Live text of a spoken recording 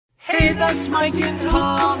Hey, that's Mike and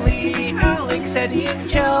Holly, Alex, Eddie, and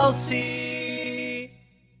Kelsey.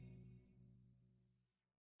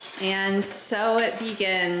 And so it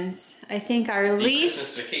begins. I think our least...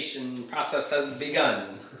 Christmas vacation process has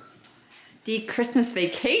begun. Christmas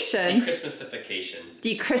vacation? Christmasification.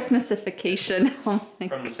 Christmasification. Oh my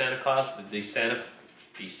From the Santa Claus, the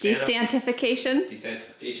Desantification?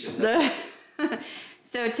 Desantification.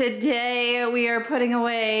 So today we are putting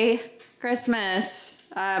away Christmas.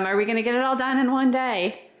 Are we gonna get it all done in one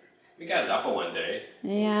day? We got it up in one day.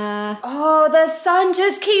 Yeah. Oh, the sun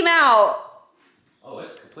just came out. Oh,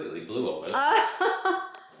 it's completely blue over there. I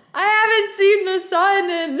haven't seen the sun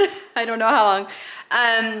in I don't know how long.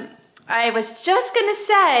 I was just gonna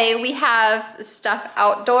say we have stuff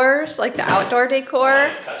outdoors, like the outdoor decor.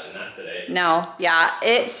 I ain't touching that today. No, yeah,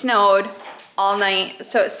 it snowed all night.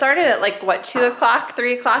 So it started at like what, 2 o'clock,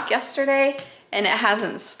 3 o'clock yesterday, and it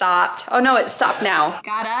hasn't stopped. Oh no, it stopped now.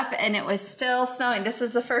 Got up and it was still snowing. This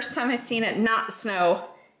is the first time I've seen it not snow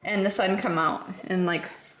and the sun come out in like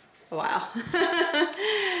a while.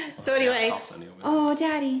 So anyway, yeah, it's all sunny over there. oh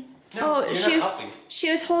daddy. No, oh,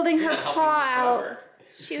 she was holding her paw out.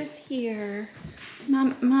 She was here.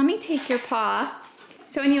 Mommy, take your paw.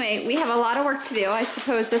 So anyway, we have a lot of work to do. I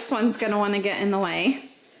suppose this one's gonna wanna get in the way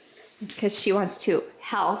because she wants to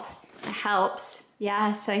help. It helps.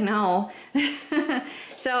 Yes, I know.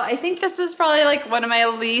 So I think this is probably like one of my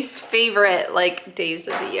least favorite like days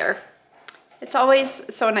of the year. It's always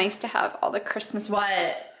so nice to have all the Christmas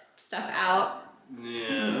Stuff out.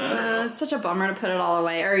 Yeah. It's such a bummer to put it all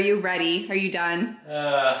away. Are you ready? Are you done?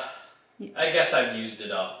 I guess I've used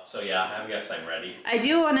it up, so yeah, I guess I'm ready. I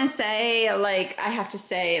do want to say, like, I have to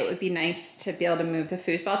say it would be nice to be able to move the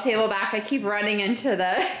foosball table back. I keep running into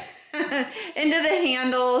the into the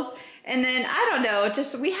handles, and then I don't know,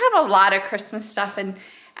 just we have a lot of Christmas stuff, and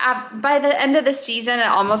by the end of the season it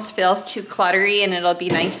almost feels too cluttery, and it'll be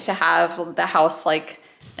nice to have the house like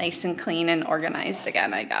nice and clean and organized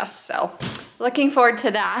again, I guess. So looking forward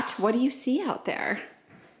to that. What do you see out there?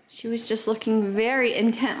 She was just looking very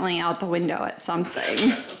intently out the window at something.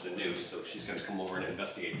 Got something new, so she's gonna come over and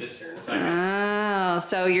investigate this here in a second. Oh,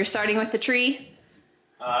 so you're starting with the tree?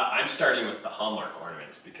 I'm starting with the Hallmark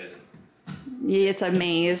ornaments because Yeah, it's a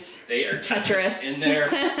maze. they are Tetris in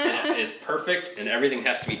there, and it is perfect, and everything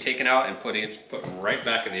has to be taken out and put right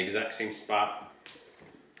back in the exact same spot.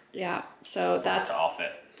 Yeah, so that's To all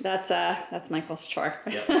fit. that's Michael's chore.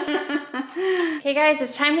 Yep. Okay guys,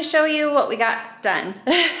 it's time to show you what we got done.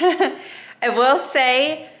 I will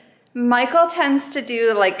say, Michael tends to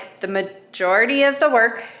do like the majority of the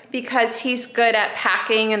work because he's good at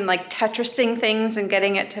packing and like Tetrising things and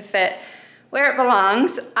getting it to fit where it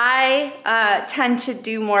belongs. I tend to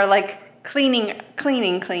do more like cleaning.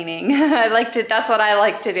 That's what I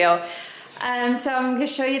like to do. So I'm gonna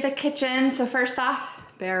show you the kitchen. So first off,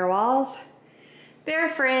 bare walls, bare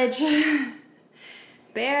fridge,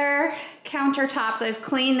 bare countertops. I've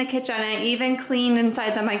cleaned the kitchen. I even cleaned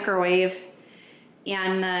inside the microwave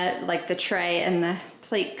and the tray and the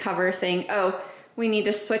plate cover thing. Oh, we need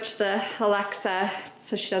to switch the Alexa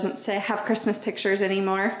so she doesn't have Christmas pictures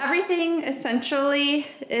anymore. Everything essentially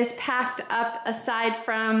is packed up aside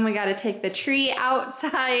from we got to take the tree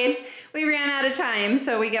outside. We ran out of time,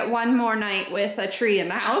 so we get one more night with a tree in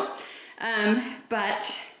the house.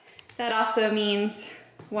 But that also means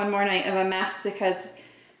one more night of a mess because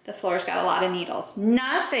the floor's got a lot of needles.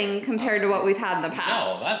 Nothing compared to what we've had in the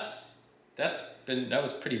past. No, that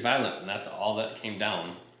was pretty violent, and that's all that came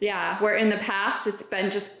down. Yeah, where in the past it's been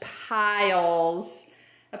just piles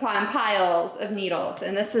upon piles of needles,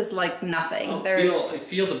 and this is like nothing. Oh,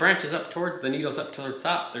 feel the branches up towards the needles up towards the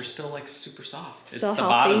top. They're still like super soft. Still it's the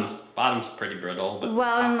healthy. bottom's pretty brittle, but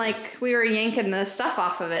well, and like we were yanking the stuff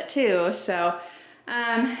off of it too. So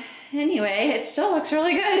anyway, it still looks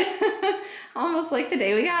really good. Almost like the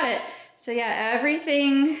day we got it. So yeah,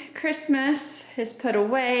 everything Christmas is put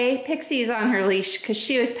away. Pixie's on her leash because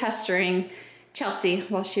she was pestering Chelsea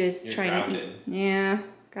while she was trying to eat. Yeah,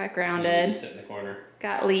 got grounded. You sit in the corner.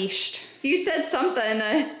 Got leashed. You said something,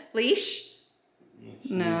 leash? She needs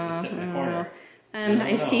to sit in the corner. And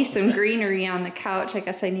I see some greenery on the couch. I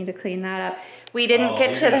guess I need to clean that up. We didn't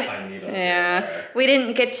get to the we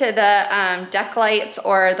didn't get to the deck lights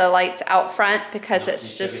or the lights out front because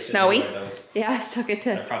it's just snowy. Yeah, I still get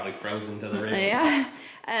to. They're probably frozen to the rain. Yeah.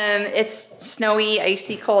 It's snowy,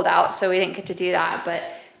 icy cold out, so we didn't get to do that. But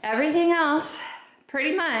everything else,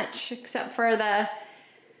 pretty much, except for the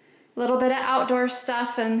little bit of outdoor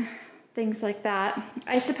stuff and things like that.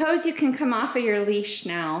 I suppose you can come off of your leash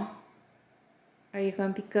now. Are you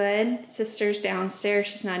going to be good? Sister's downstairs.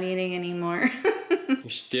 She's not eating anymore. You're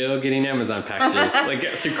still getting Amazon packages. Like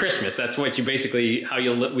through Christmas, that's what you basically,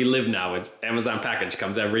 we live now. Is Amazon package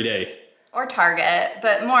comes every day. Or Target,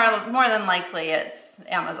 but more than likely it's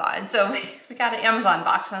Amazon. So we got an Amazon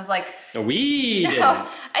box and I was like, We didn't. no.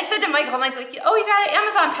 I said to Michael, I'm like, oh, you got an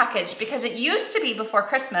Amazon package, because it used to be before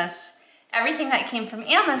Christmas, everything that came from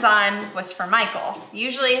Amazon was for Michael.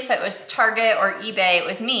 Usually if it was Target or eBay, it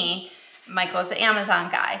was me. Michael's the Amazon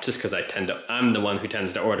guy. Just because I'm the one who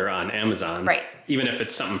tends to order on Amazon. Right. Even if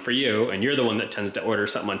it's something for you, and you're the one that tends to order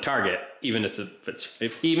something on Target, even if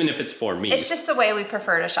it's for me. It's just the way we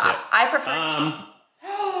prefer to shop. Yeah. I prefer.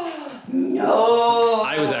 No.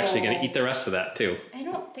 I was actually gonna eat the rest of that too. I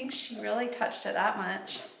don't think she really touched it that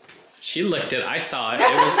much. She licked it. I saw it.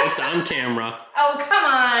 It's on camera. Oh, come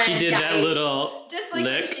on. She did that little just like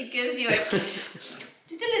lick. when she gives you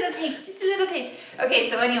just a little taste, just a little taste. Okay,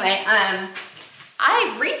 so anyway,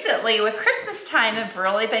 I recently, with Christmas time, have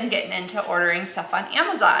really been getting into ordering stuff on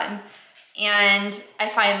Amazon, and I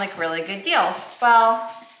find like really good deals.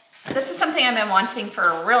 Well, this is something I've been wanting for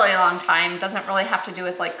a really long time. Doesn't really have to do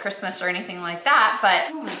with like Christmas or anything like that,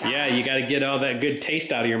 but oh my God. Yeah, you got to get all that good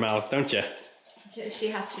taste out of your mouth, don't you? She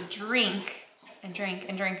has to drink and drink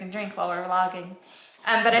and drink and drink while we're vlogging.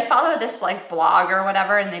 But I follow this like blog or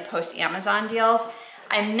whatever, and they post Amazon deals.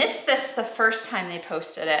 I missed this the first time they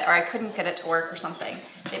posted it, or I couldn't get it to work or something.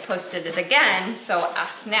 They posted it again, so I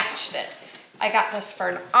snatched it. I got this for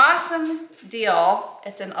an awesome deal.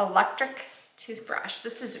 It's an electric toothbrush.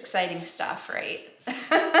 This is exciting stuff, right?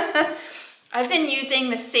 I've been using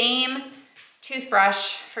the same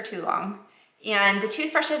toothbrush for too long. And the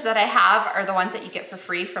toothbrushes that I have are the ones that you get for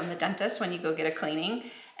free from the dentist when you go get a cleaning.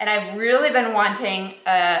 And I've really been wanting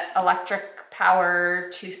a electric power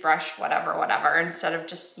toothbrush, whatever, instead of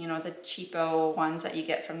just, you know, the cheapo ones that you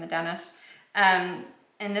get from the dentist. And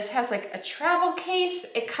this has like a travel case.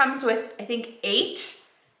 It comes with, I think, 8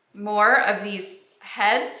 more of these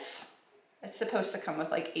heads. It's supposed to come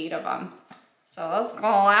with like 8 of them. So that's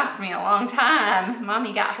gonna last me a long time.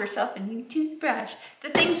 Mommy got herself a new toothbrush. The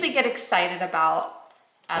things we get excited about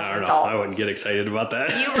as adults. I wouldn't get excited about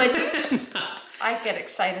that. You wouldn't? I get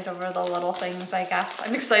excited over the little things, I guess.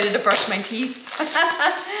 I'm excited to brush my teeth.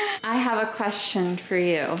 I have a question for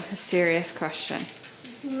you, a serious question.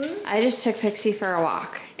 I just took Pixie for a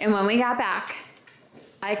walk, and when we got back,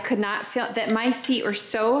 I could not feel that my feet were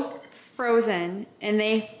so frozen and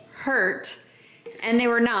they hurt and they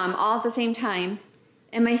were numb all at the same time,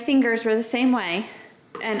 and my fingers were the same way.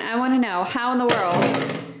 And I want to know how in the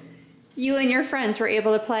world you and your friends were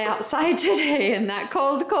able to play outside today in that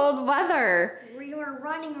cold, cold weather. We were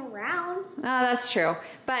running around. Oh, that's true.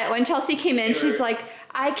 But when Chelsea came in, she's like,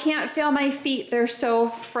 I can't feel my feet. They're so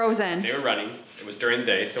frozen. They were running. It was during the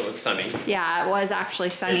day, so it was sunny. Yeah, it was actually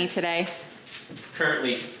sunny It's today.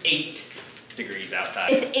 Currently 8 degrees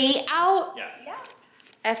outside. It's 8 out? Yes. Yeah.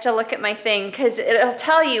 I have to look at my thing because it'll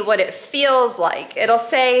tell you what it feels like. It'll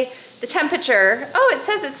say the temperature. Oh, it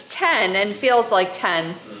says it's 10 and feels like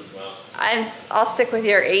 10. Well, I'll stick with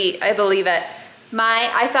your 8. I believe it.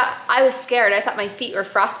 I was scared. I thought my feet were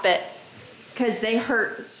frostbite. Because they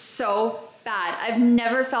hurt so bad. I've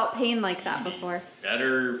never felt pain like that before.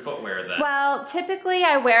 better footwear then. Well, typically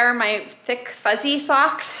I wear my thick fuzzy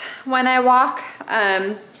socks when I walk.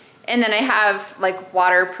 And then I have like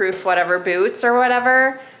waterproof whatever boots or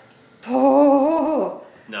whatever. Oh,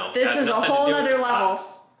 No, this has is a nothing to whole do with other the level.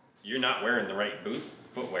 socks. You're not wearing the right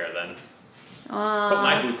footwear then. Put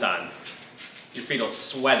my boots on. Your feet will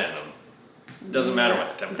sweat in them. Doesn't matter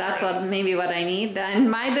what the temperature That's is. maybe what I need.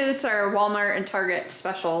 And my boots are Walmart and Target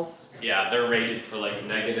specials. Yeah, they're rated for like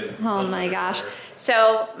negative. Oh my gosh.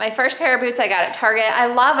 So my first pair of boots I got at Target. I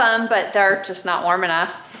love them, but they're just not warm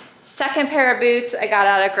enough. Second pair of boots I got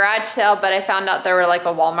at a garage sale, but I found out they were like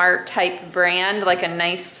a Walmart type brand, like a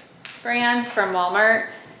nice brand from Walmart.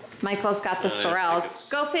 Michael's got the I think Sorels. it's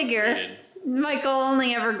Go figure. rated. Michael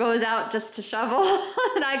only ever goes out just to shovel,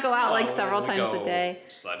 and I go out like Well, several we times go a day.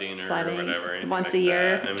 Sledding or Sledding whatever. anything once like a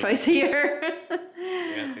year, that. I mean, twice a year.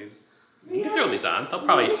 Yeah, you can throw these on. They'll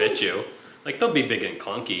probably fit you. Like they'll be big and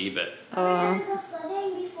clunky, but We're gonna go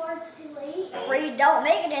sledding before it's too late. If you don't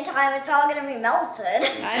make it in time, it's all gonna be melted.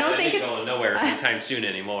 I don't think ain't it's. going nowhere anytime soon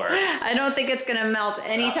anymore. I don't think it's gonna melt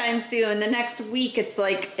anytime soon. The next week, it's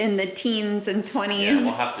like in the teens and 20s. Yeah,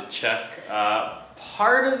 we'll have to check.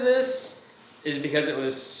 Part of this is because it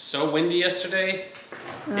was so windy yesterday.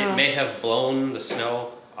 It may have blown the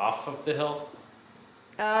snow off of the hill.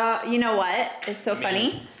 You know what? It's so mean-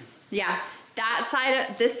 funny. Yeah,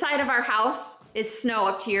 this side of our house is snow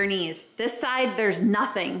up to your knees. This side, there's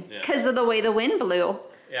nothing Yeah. because of the way the wind blew.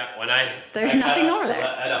 Yeah, when There's I nothing got over to there.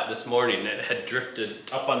 let Ed up this morning, it had drifted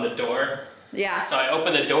up on the door Yeah. So I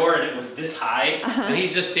opened the door and it was this high, and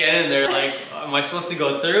he's just standing there like, am I supposed to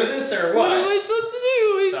go through this or what? What am I supposed to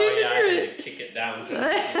do? So yeah, I had to kick it down so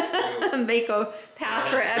I could get through. Make a path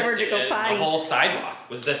for And it Edward to drifted, go and potty. the whole sidewalk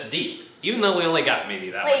was this deep, even though we only got maybe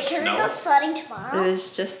that Wait, much can we snow. go sledding It tomorrow?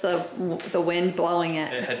 was just the wind blowing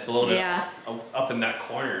It it. had blown Yeah. it up in that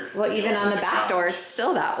corner. Well, even on the back door, garage. it's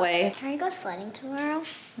still that way. Can we go sledding tomorrow?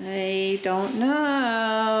 I don't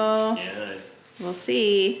know. Yeah. We'll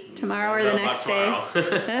see. Tomorrow or the Don't know next about day.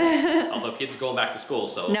 tomorrow. Although kids going back to school,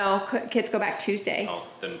 so. No, kids go back Tuesday. Oh,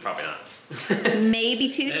 then probably not. Maybe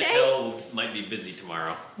Tuesday? Hill might be busy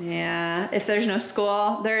tomorrow. Yeah, if there's no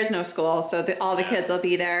school, there is no school, so all the kids will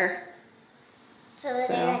be there. So the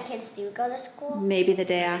day that kids do go to school? Maybe the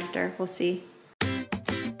day after, we'll see.